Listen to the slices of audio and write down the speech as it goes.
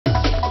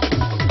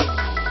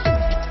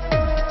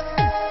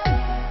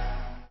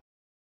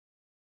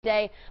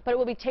day, but it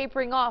will be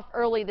tapering off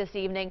early this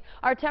evening.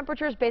 Our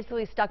temperatures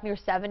basically stuck near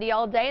 70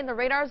 all day, and the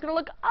radar is going to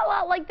look a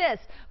lot like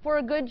this for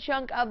a good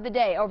chunk of the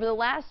day. Over the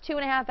last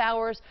 2.5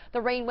 hours, the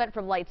rain went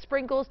from light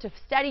sprinkles to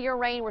steadier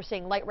rain. We're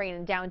seeing light rain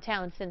in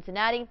downtown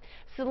Cincinnati,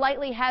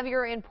 slightly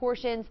heavier in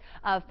portions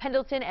of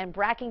Pendleton and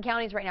Bracken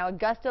counties. Right now,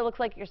 Augusta looks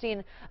like you're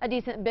seeing a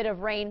decent bit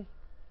of rain.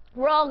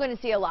 We're all going to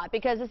see a lot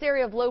because this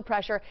area of low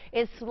pressure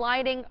is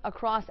sliding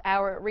across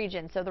our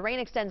region. So the rain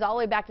extends all the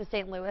way back to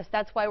St. Louis.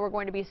 That's why we're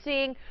going to be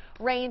seeing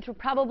rain through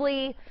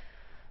probably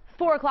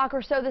 4 o'clock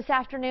or so this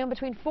afternoon.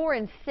 Between 4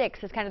 and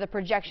 6 is kind of the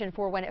projection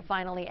for when it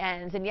finally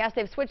ends. And yes,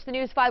 they've switched the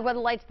News 5 weather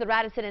lights, the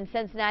Radisson and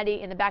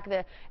Cincinnati in the back of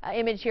the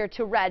image here,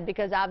 to red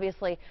because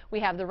obviously we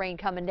have the rain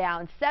coming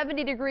down.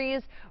 70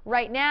 degrees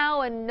right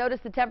now, and notice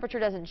the temperature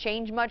doesn't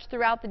change much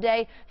throughout the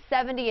day.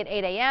 70 at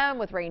 8 a.m.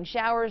 with rain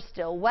showers,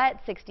 still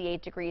wet.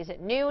 68 degrees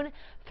at noon.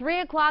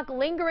 3 o'clock,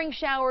 lingering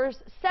showers,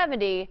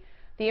 70.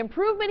 The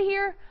improvement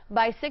here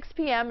by 6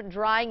 p.m.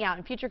 drying out,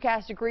 and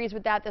Futurecast agrees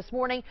with that this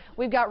morning.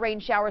 We've got rain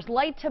showers,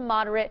 light to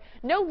moderate.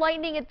 No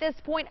lightning at this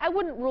point. I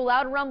wouldn't rule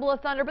out a rumble of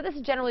thunder, but this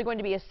is generally going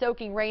to be a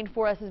soaking rain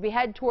for us as we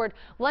head toward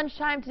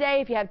lunchtime today.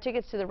 If you have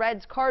tickets to the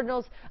Reds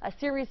Cardinals, a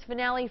series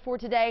finale for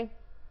today,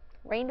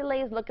 rain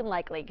delays looking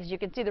likely because you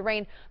can see the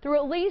rain through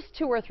at least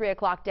 2 or 3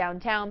 o'clock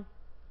downtown.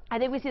 I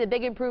think we see the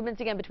big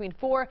improvements again between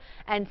 4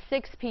 and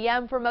 6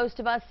 p.m. for most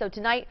of us. So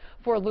tonight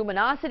for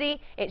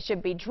luminosity, it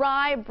should be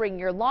dry. Bring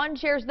your lawn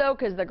chairs, though,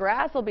 because the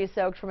grass will be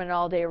soaked from an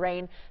all-day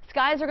rain.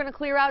 Skies are going to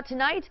clear out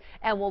tonight,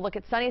 and we'll look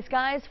at sunny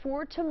skies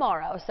for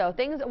tomorrow. So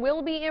things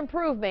will be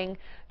improving,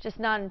 just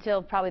not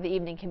until probably the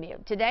evening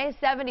commute. Today,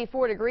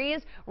 74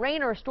 degrees,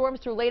 rain or storms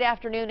through late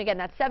afternoon. Again,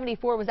 that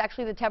 74 was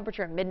actually the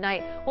temperature at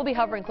midnight. We'll be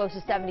hovering close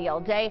to 70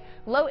 all day.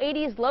 Low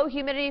 80s, low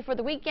humidity for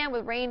the weekend,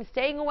 with rain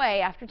staying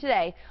away after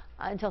today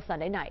until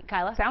Sunday night.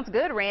 Kyla? Sounds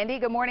good, Randy.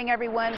 Good morning, everyone.